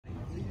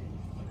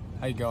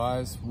Hey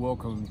guys,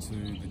 welcome to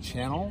the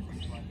channel.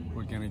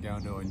 We're going to go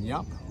and do a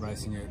nyup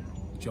racing at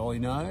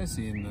JOLLYNOSE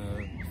in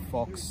the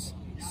Fox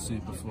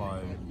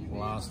SUPERFLOW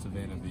last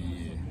event of the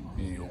year.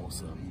 Be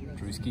awesome.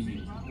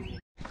 Drewski.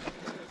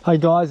 Hey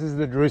guys, this is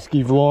the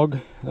Drewski vlog.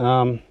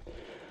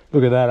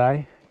 Look at that,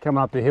 eh?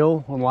 Coming up the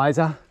hill on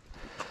laser.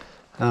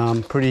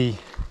 Pretty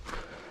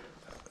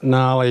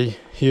gnarly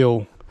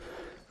hill.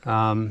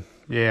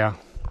 Yeah,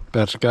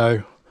 about to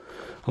go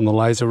on the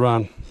laser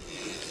run.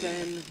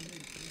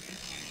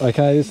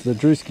 Okay, this is the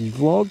Drewski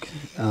vlog.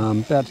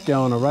 About to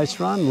go on a race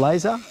run,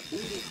 laser.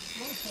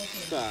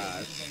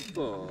 5,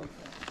 4,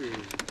 3,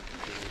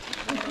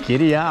 2.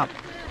 Giddy up.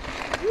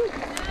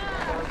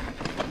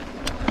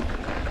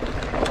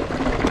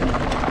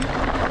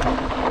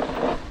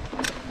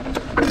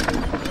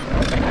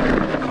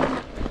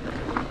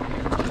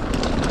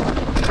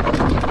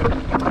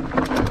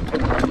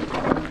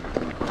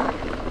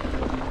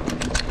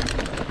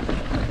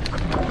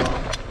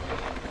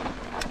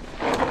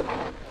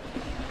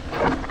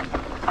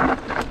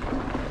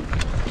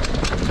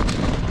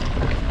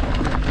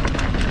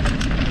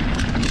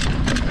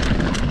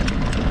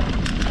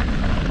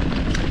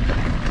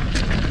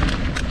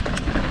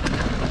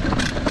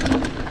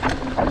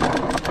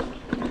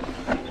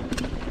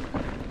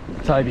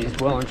 Toby's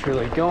well and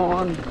truly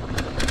gone.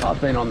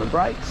 I've been on the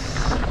brakes.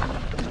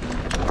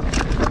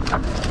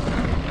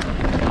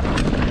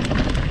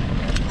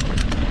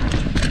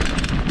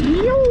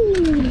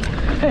 Yoo!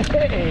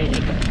 Hey!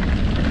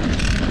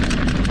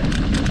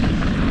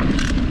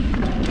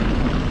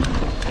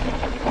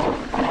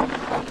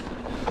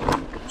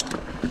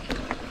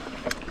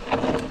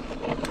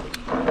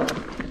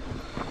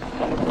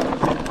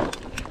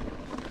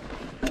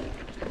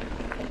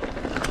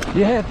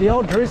 Yeah, the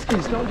old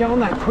Drewski's not going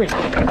that quick,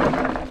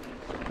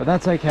 but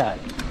that's okay.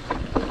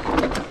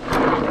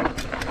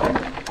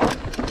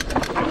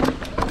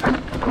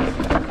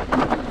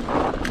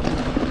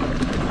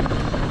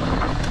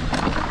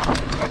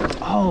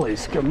 Holy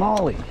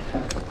scamoli.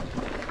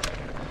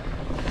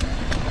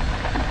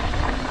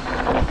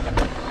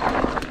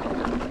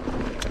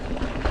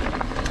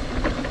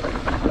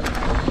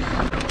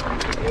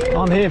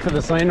 I'm here for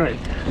the scenery.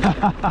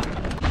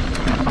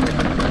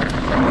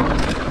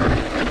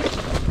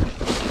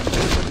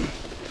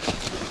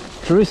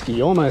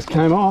 Drewski almost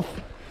came off.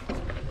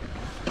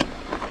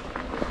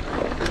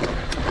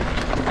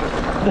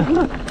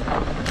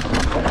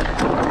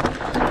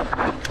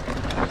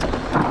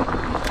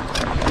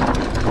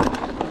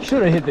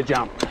 Should have hit the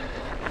jump.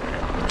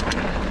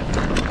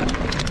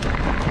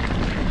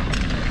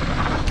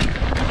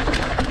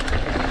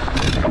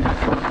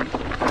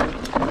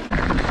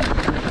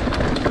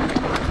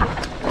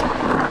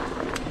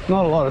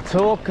 Not a lot of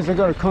talk because I've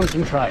got to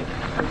concentrate.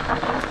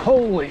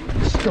 Holy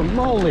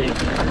scamoli.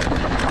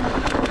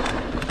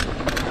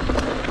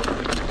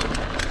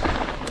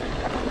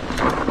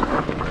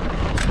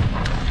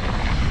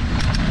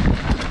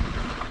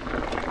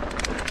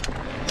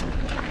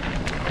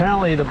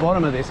 Apparently the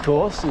bottom of this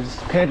course is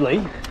peddly,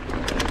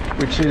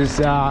 which is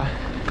going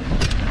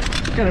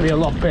to be a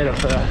lot better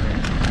for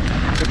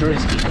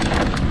Drewski.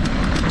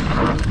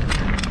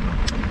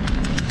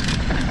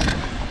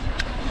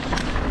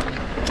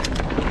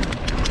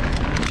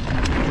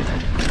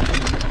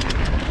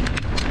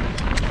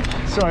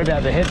 Sorry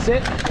about the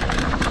headset,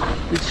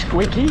 a bit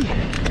squeaky.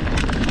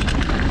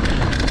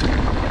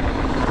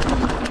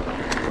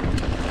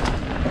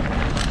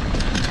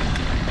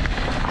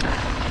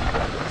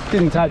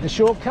 Didn't take the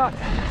shortcut.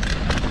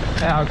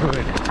 How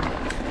good.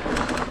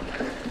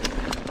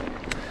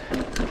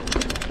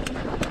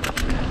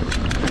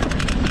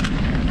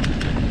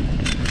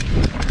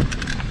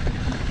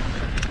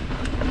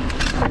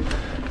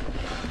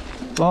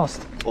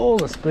 Lost all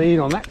the speed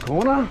on that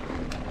corner.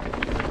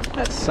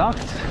 That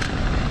sucked.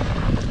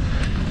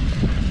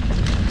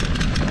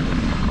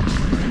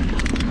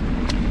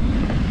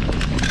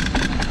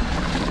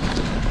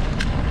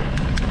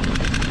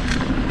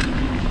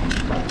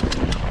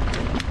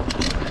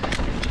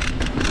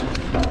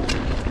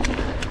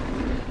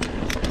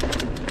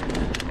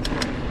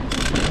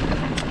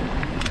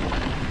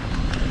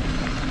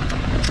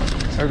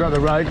 I've got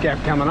the road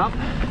gap coming up,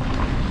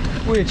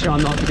 which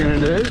I'm not going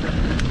to do.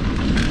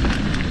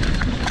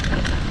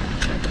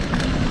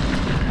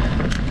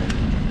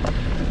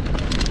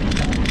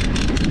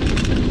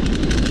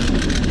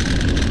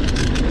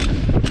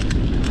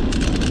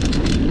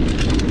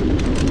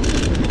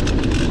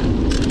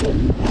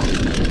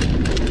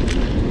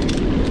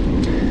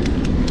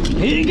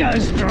 Here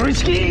goes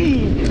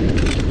Drewski!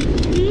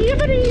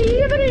 Yippity,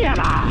 yippity,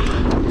 yabba!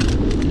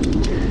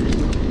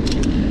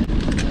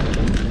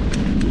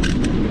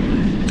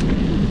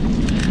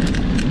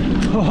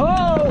 Oh!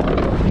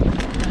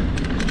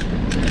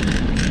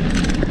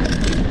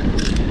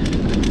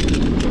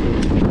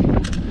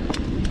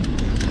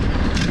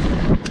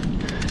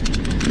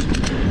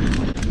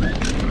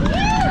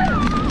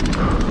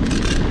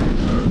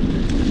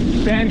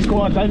 Band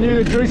squad, they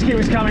knew that Drewski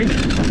was coming.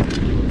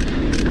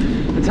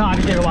 It's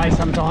hard to get away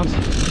sometimes.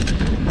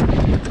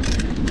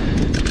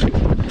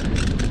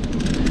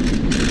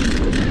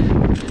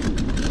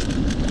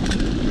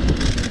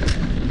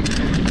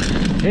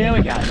 Here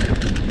we go.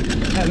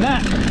 And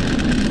that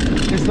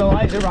is the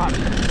laser run.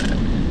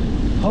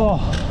 Oh,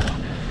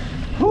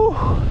 whew.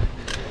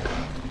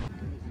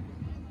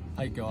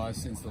 Hey guys,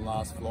 since the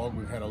last vlog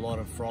we've had a lot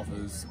of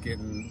frothers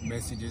getting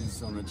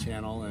messages on the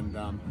channel, and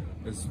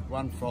there's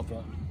one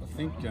frother, I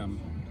think,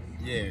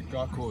 yeah, a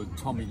guy called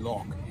Tommy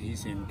Locke.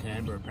 He's in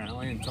Canberra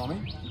apparently, and Tommy,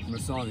 I'm going to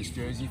sign this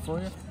jersey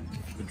for you.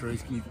 The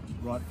Drewski,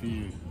 right for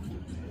you.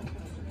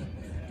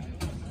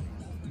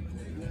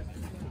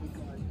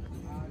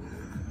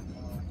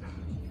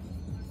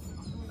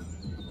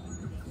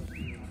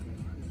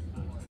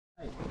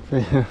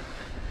 Yeah.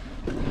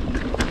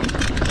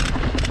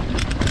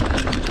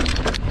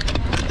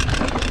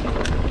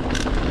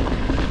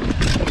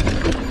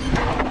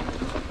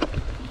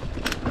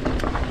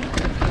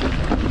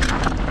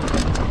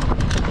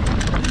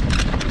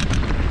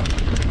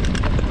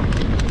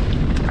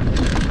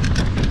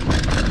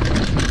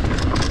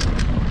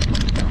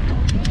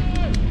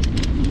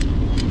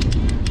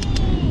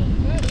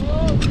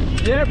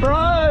 Yeah,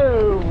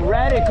 bro,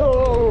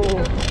 radical.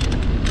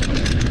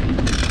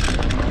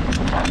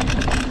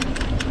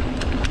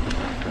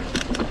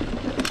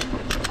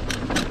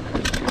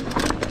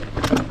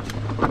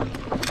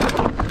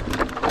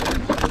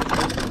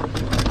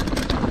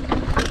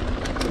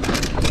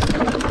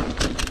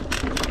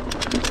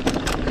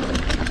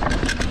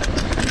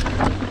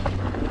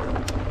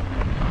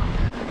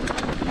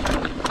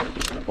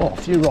 Oh, a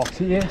few rocks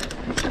here.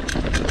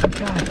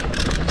 Okay.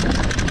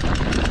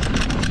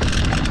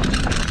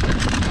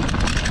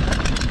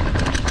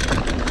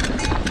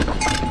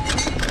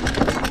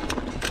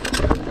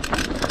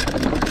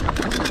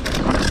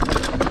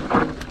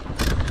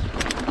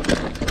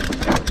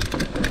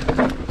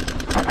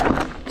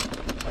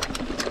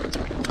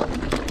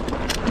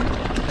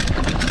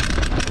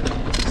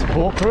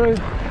 Support crew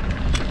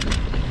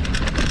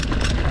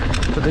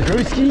for the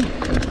Drewski.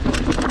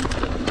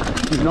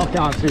 He's not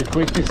going too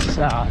quick this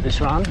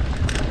run.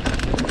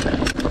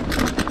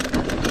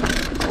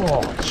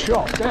 Oh,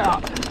 chopped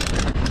out.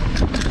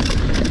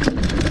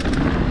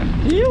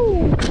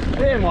 Ew,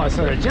 they're my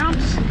sort of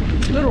jumps.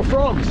 Little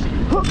frogs.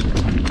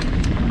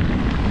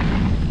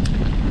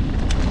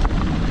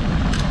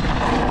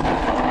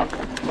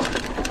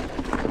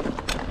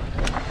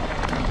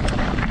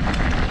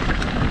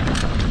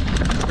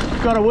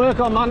 Got to work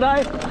on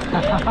Monday.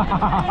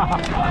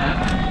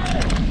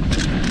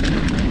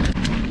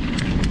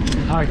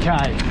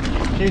 Okay,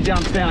 a few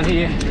jumps down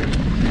here.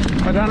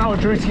 I don't know what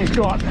Drewski's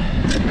got.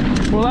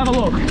 We'll have a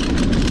look.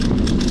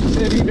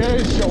 See if he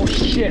does. Oh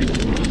shit.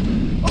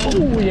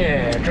 Oh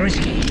yeah,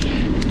 Drewski.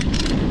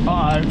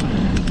 Oh,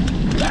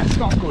 that's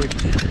not good.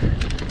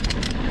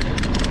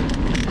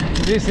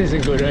 This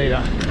isn't good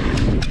either.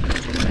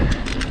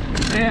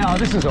 Now,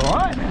 this is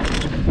alright.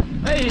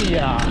 Hey,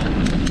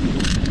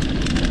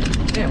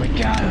 there we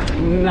go.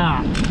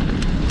 Nah,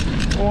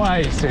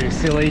 way too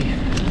silly.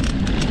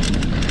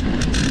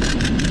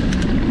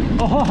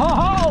 Oh ho ho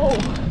ho!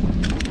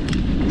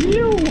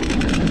 You.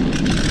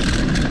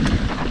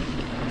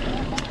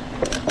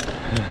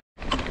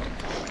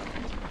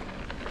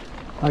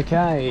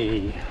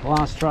 Okay,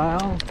 last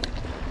trail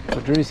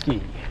for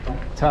Drewski.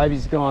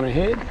 Toby's gone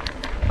ahead.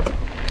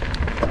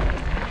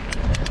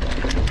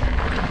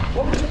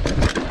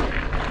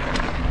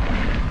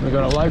 We've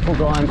got a local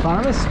guy in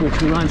front of us,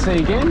 which we won't see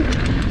again.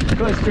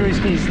 Because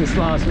Drewski's this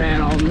last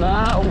man on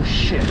the... oh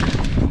shit.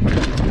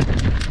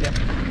 Yep.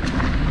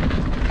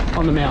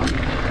 On the mountain.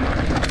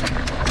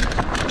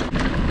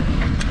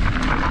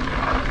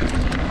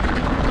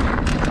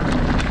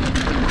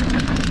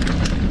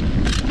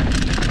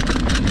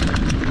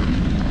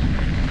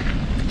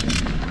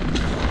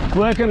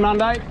 Working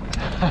Monday.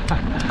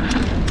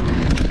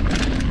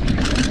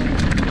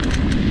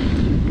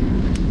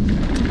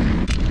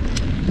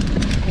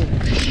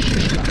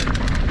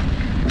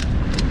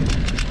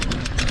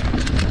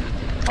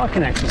 I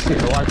can actually see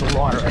the local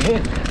rider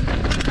ahead.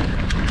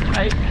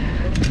 Hey.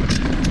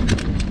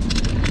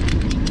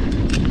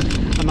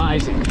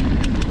 Amazing.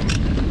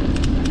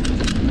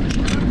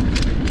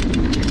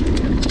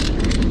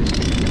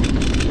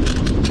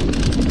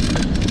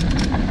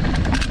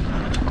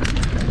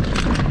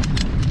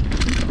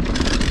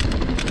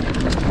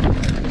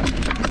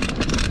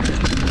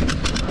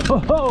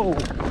 Oh,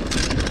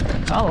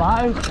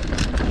 hello.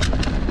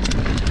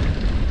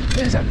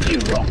 There's a few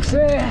rocks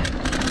there.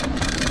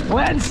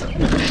 Lads,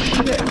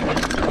 shit.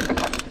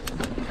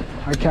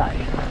 Okay.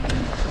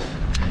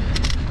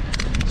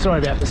 Sorry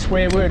about the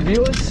swear word,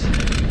 viewers.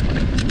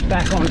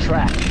 Back on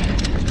track.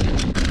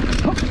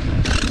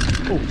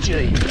 Oh,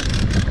 gee.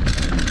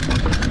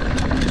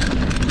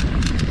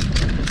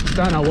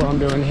 Don't know what I'm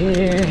doing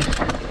here.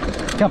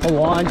 A couple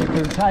lines you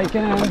could have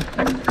taken.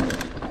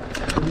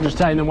 I'm just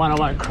taking the one I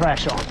won't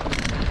crash on.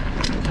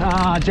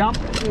 Jump?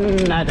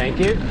 No, thank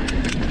you.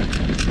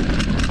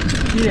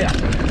 Yeah,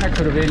 that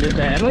could have ended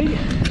badly.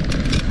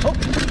 Oh.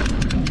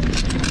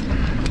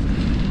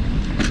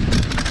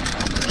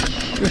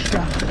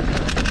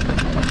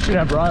 Should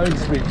have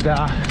roads with,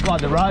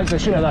 like the roads, they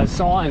should have those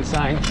signs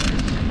saying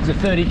there's a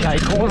 30k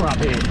corner up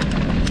here.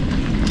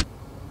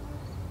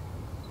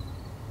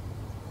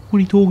 What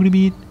are you talking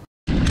about?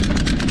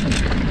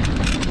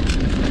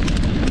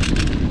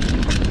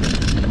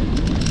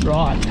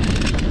 Right,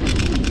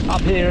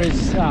 up here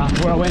is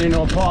where I went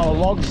into a pile of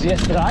logs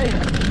yesterday.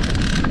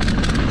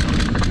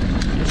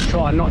 Let's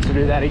try not to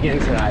do that again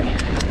today.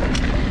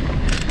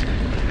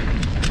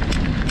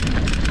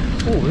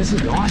 Oh, this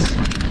is nice.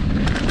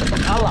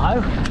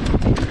 Hello.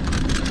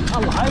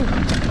 Hello.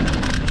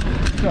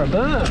 Got a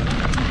burn.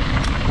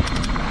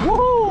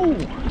 Woohoo!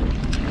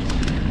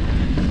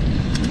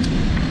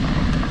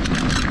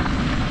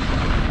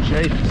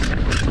 Jeez.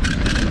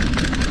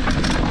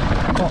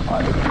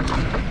 Uh-oh.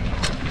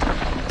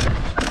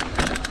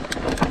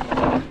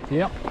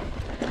 Yep.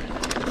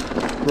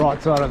 Right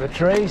side of the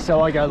tree, so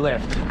I go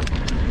left.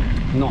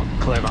 Not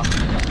clever.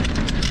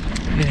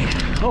 Yeah.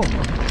 Oh.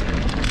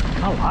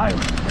 Hello.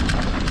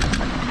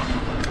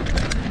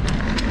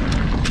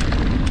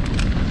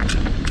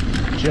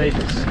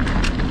 Jeepers.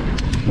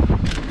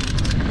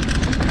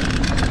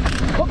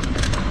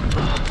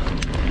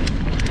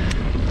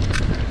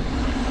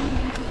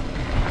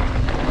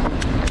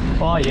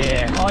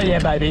 Oh yeah,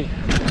 baby.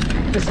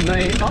 This is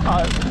me.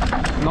 Uh-oh.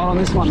 Not on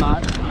this one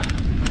though.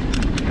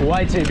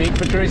 Way too big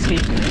for Drewski.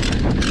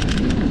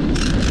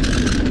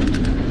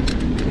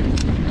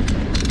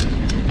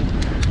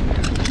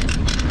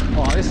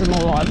 Oh, this is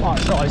more like my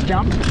size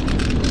jump.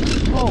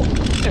 Oh,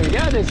 there we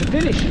go, there's the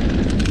finish.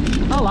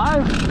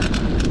 Hello.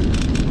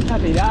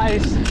 Happy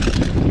days.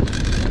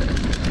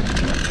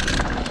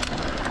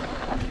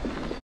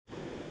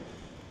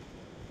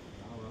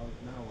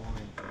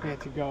 We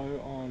had to go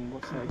on,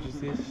 what stage is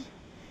this?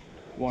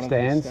 One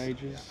Stands. of the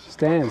stages.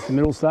 Stands, the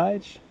middle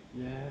stage.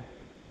 Yeah.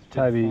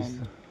 Toby's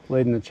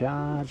leading the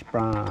charge.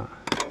 Brah.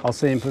 I'll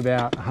see him for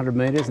about 100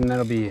 metres and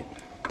that'll be it.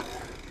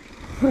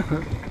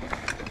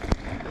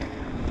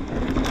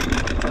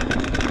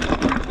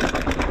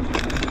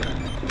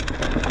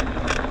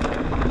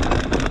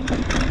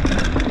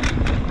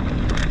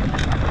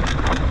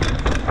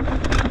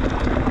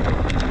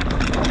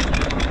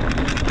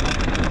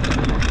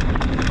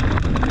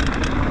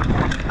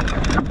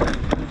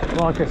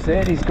 Like I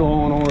said, he's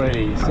gone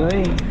already,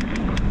 see?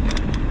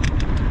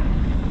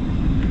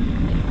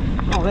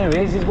 Oh, there he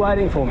is, he's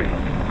waiting for me.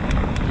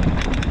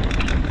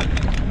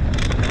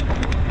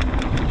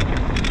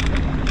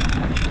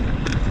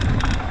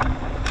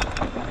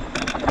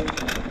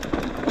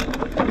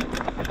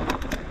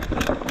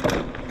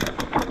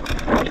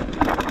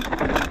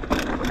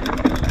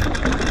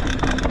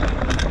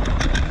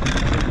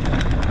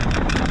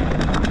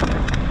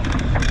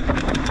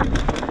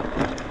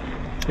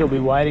 He'll be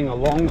waiting a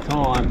long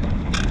time.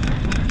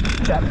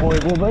 That boy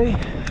will be.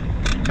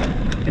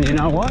 And you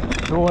know what?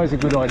 It's always a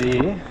good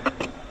idea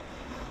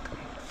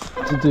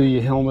to do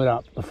your helmet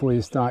up before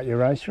you start your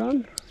race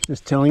run.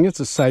 Just telling you, it's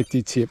a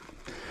safety tip.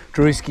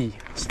 Drewski,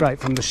 straight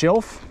from the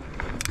shelf,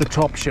 the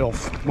top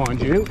shelf,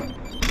 mind you.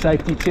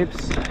 Safety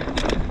tips,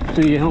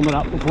 do your helmet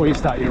up before you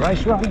start your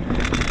race run.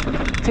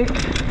 Tick.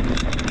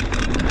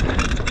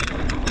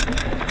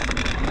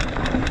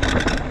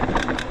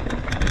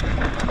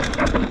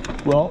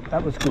 Well,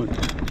 that was good.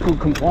 Good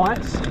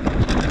compliance.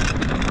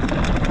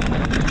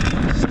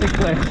 Stick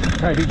left,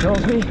 Toby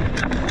tells me.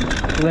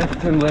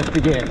 Left and left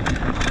again.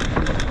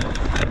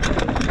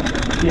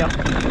 Yep.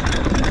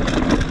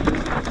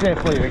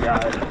 Definitely the go.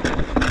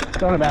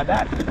 Don't know about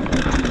that.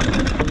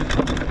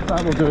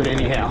 But we'll do it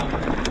anyhow.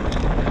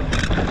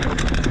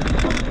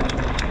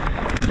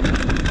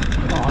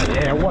 Oh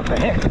yeah, what the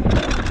heck?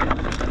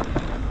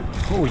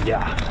 Oh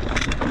yeah.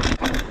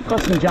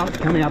 Got some jumps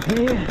coming up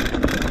here.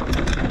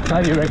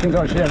 Toby reckons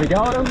I should have a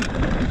go at them.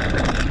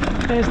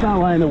 There's no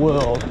way in the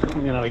world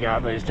I'm going to have a go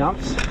at these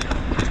jumps.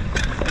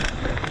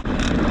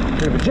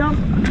 Bit of a jump.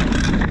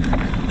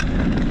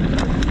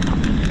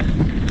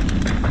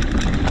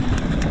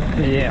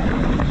 Yeah.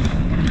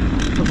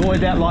 Avoid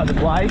that like the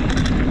plague.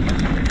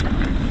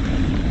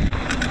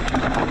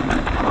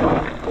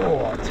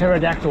 Oh,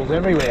 pterodactyls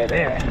everywhere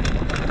there.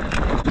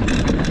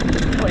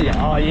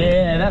 Oh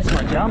yeah, that's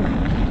my jump.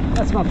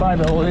 That's my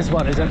favourite. Oh, this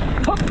one isn't.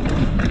 Hop.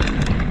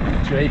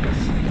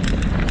 Jeepers.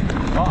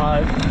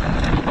 Uh-oh.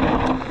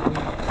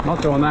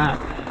 Not doing that.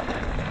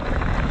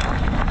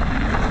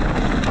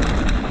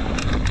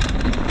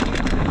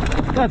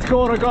 That's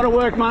called I gotta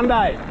work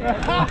Monday.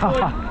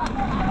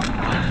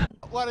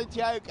 What a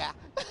joker.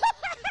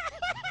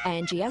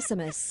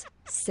 Angiosimus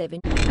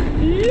 7.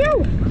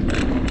 Ew!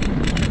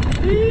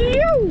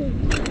 Ew!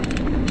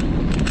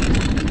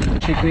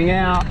 Chickening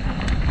out.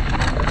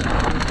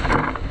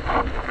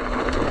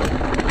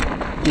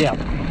 Yeah.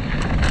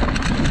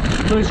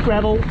 Loose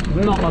gravel,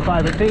 not my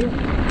favourite thing.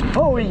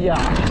 Oh yeah!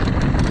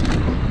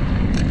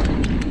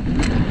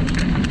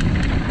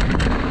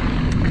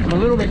 I'm a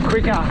little bit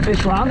quicker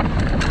this run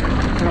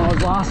than I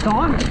was last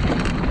time.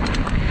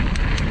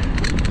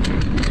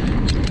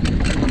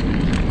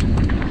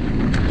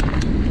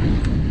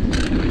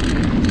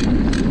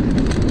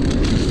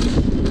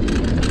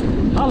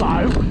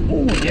 Hello.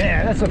 Oh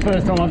yeah, that's the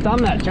first time I've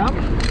done that jump.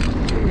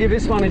 Give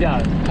this one a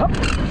go. Hop.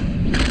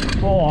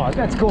 Oh,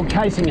 that's called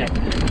casing it.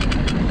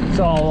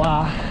 So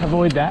I'll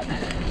avoid that.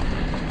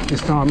 this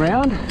time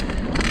round.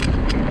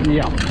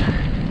 Yup.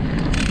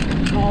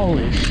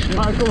 Holy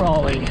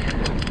smokeroli.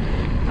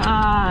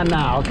 Ah, no,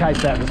 I'll cape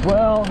that as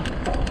well.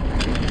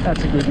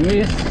 That's a good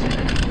miss.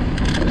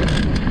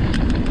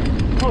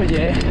 Oh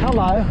yeah,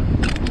 hello.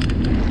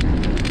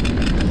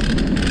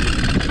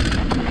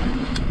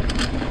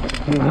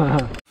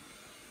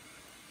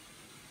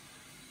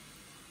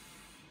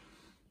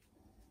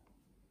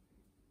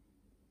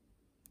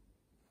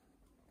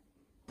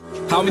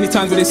 How many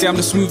times will they say I'm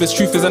the smoothest?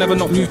 Truth is I never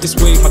not moved this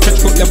way. My trench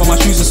coat leather, my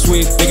shoes are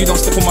suede. Beg you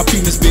don't step on my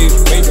Pumas, babe.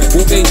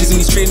 All ages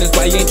in these trainers,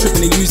 but he ain't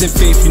tripping, they losing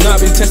faith. You know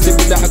I've been tested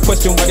with that, I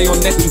question why they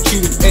on net and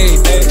chewing. Ay.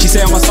 She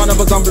say I'm a son of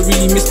a gun, but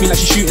really miss me like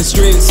she shooting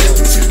strays.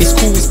 It's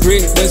cool, it's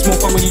great, but it's more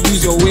fun when you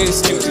use your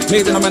waist.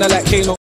 Made in a manner like Kano.